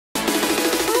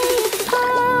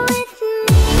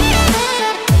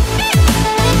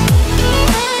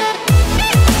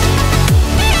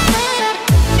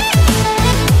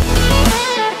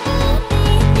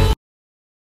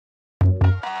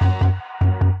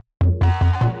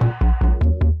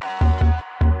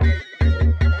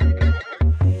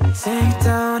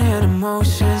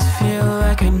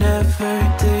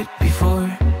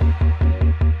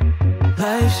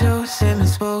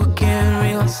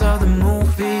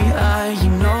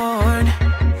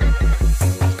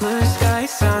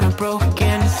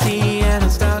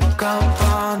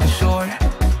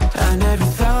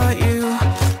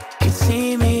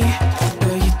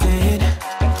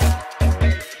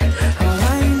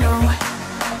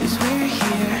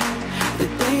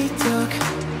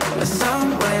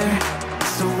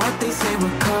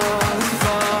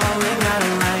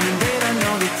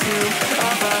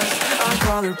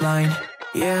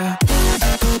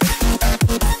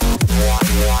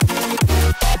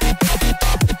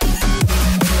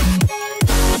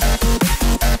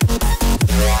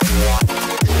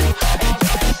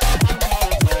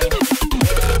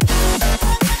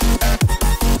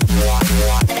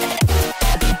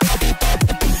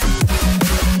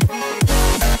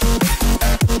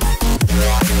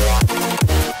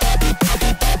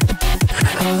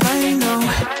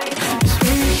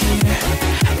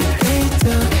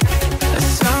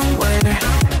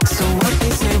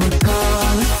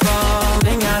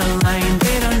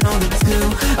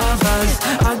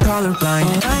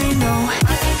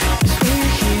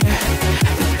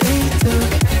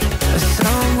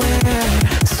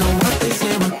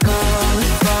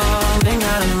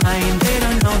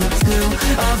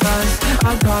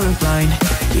colorblind,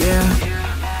 yeah.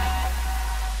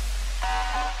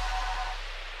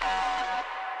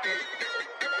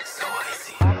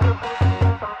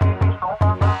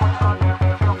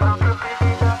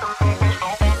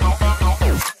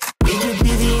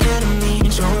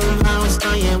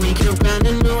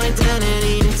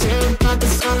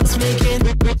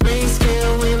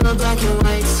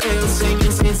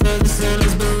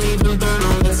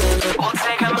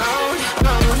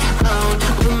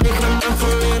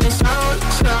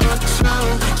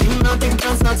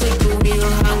 I'll take the wheel,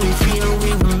 how we feel,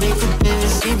 we were made for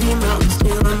this. Leave your mountains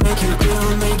still and make it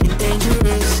real, make it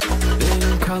dangerous.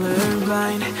 Been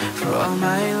colorblind for all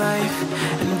my life,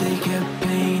 and they kept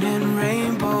painting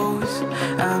rainbows.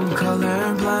 I'm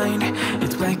colorblind,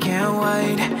 it's black and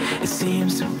white, it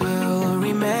seems it will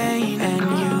remain. And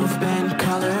you've been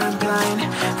colorblind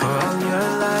for all your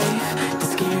life, too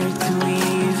scared to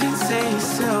even say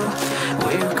so.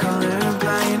 We're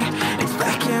colorblind, it's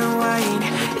black and white,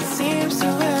 it seems it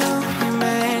will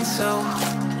remain so.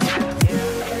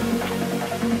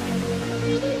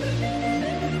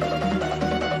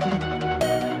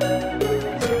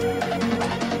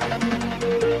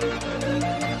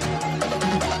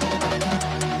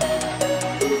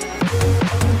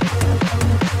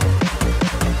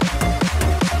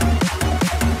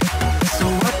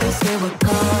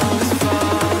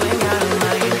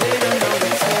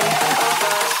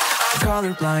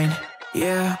 Colorblind,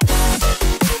 yeah.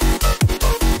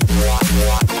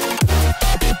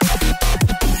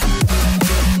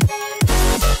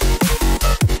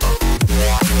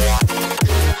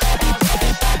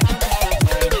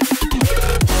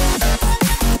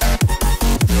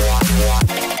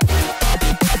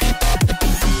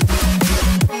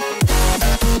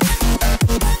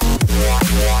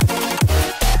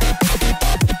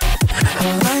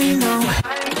 All I know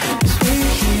is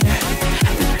we're here,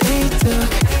 that they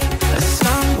took us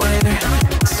somewhere.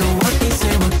 So what they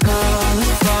say we're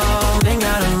falling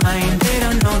out of line. They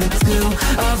don't know the two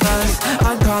of us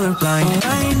are colorblind.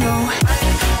 All I know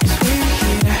is we're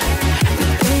here,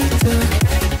 that they took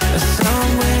us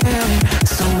somewhere.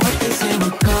 So what they say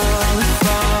we're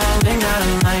falling out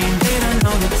of line. They don't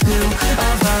know the two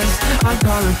of us are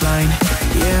colorblind,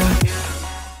 yeah.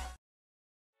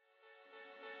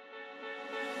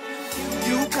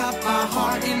 You cut my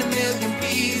heart in a million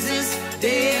pieces.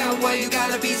 Damn, why you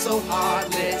gotta be so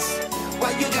heartless?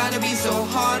 Why you gotta be so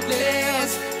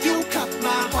heartless? You cut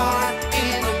my heart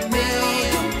in a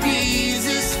million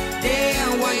pieces.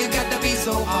 Damn, why you gotta be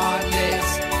so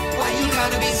heartless? Why you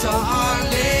gotta be so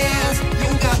heartless?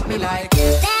 You got me like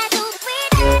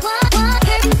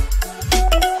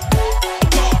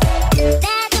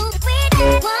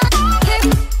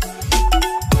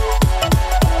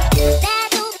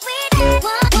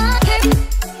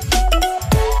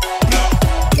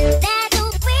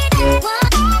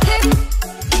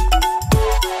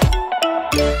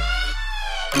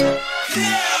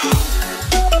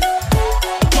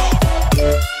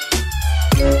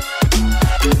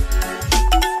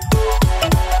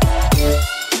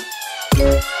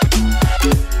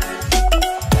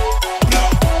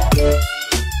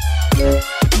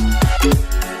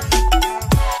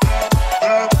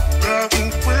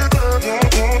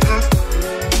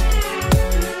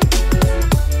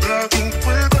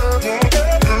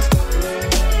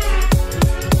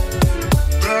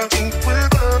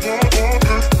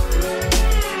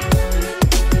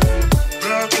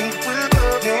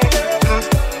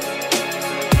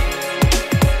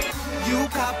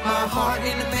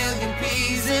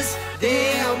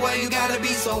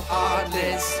so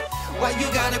heartless? Why you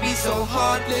gotta be so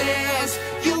heartless?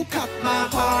 You cut my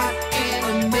heart in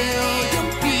a million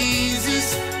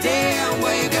pieces. Damn,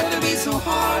 why you gotta be so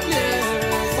heartless?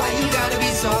 Why you gotta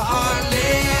be so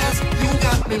heartless? You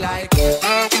got me like